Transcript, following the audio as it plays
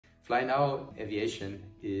FlyNow Aviation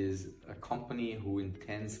is a company who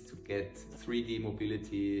intends to get 3D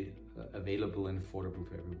mobility available and affordable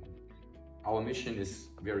to everyone. Our mission is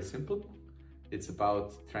very simple. It's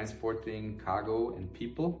about transporting cargo and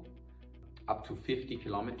people up to 50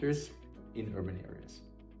 kilometers in urban areas.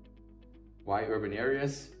 Why urban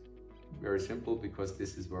areas? Very simple, because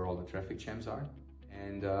this is where all the traffic jams are.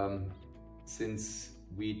 And since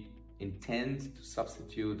we intend to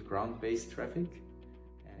substitute ground-based traffic,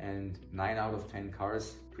 and 9 out of 10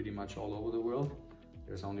 cars pretty much all over the world,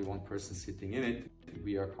 there's only one person sitting in it,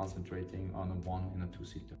 we are concentrating on a 1 and a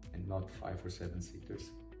 2-seater and not 5 or 7 seaters,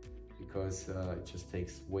 because it just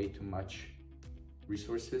takes way too much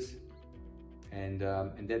resources. And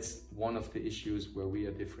that's one of the issues where we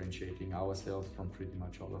are differentiating ourselves from pretty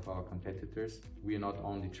much all of our competitors. We are not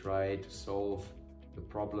only trying to solve the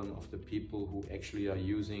problem of the people who actually are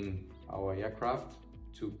using our aircraft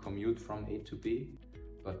to commute from A to B,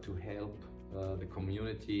 but to help the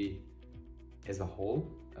community as a whole.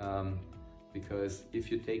 Because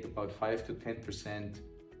if you take about 5 to 10%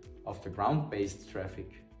 of the ground-based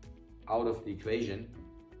traffic out of the equation,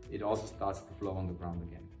 it also starts to flow on the ground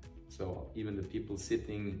again. So even the people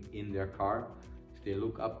sitting in their car, if they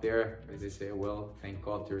look up there, they say, well, thank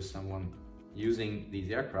God there's someone using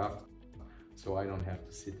these aircraft, so I don't have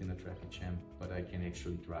to sit in a traffic jam, but I can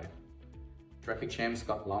actually drive. Traffic jams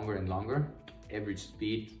got longer and longer. Average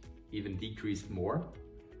speed even decreased more.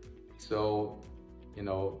 So, you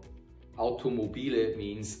know, automobile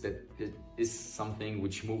means that it is something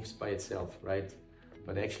which moves by itself, right?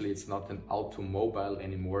 But actually it's not an automobile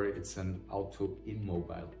anymore, it's an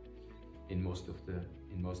auto-immobile in most of the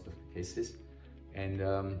cases. And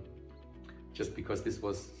just because this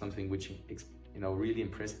was something which really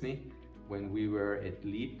impressed me when we were at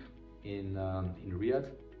LEAP in Riyadh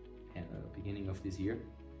at the beginning of this year.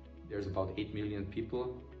 There's about 8 million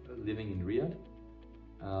people living in Riyadh,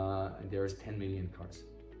 and there's 10 million cars.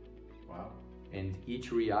 Wow. And each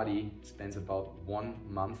Riyadhi spends about 1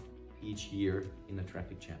 month each year in a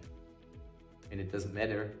traffic jam. And it doesn't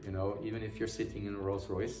matter, even if you're sitting in a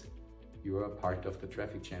Rolls-Royce, you are a part of the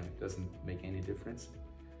traffic jam. It doesn't make any difference.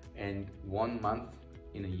 And 1 month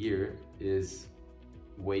in a year is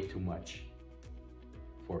way too much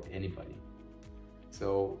for anybody.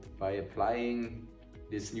 So by applying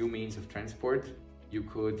this new means of transport, you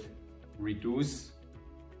could reduce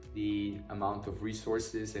the amount of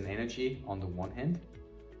resources and energy on the one hand,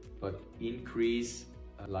 but increase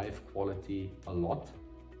life quality a lot,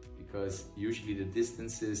 because usually the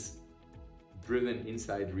distances driven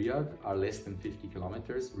inside Riyadh are less than 50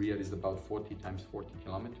 kilometers. Riyadh is about 40 times 40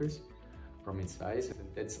 kilometers from its size. And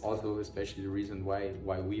that's also especially the reason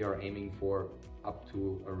why we are aiming for up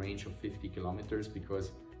to a range of 50 kilometers,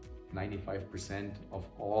 because 95% of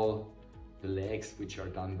all the legs which are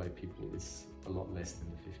done by people is a lot less than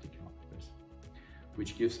the 50 kilometers,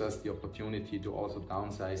 which gives us the opportunity to also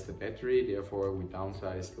downsize the battery. Therefore, we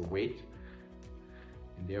downsize the weight,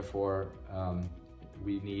 and therefore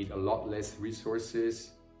we need a lot less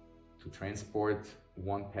resources to transport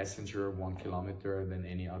one passenger 1 kilometer than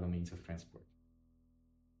any other means of transport.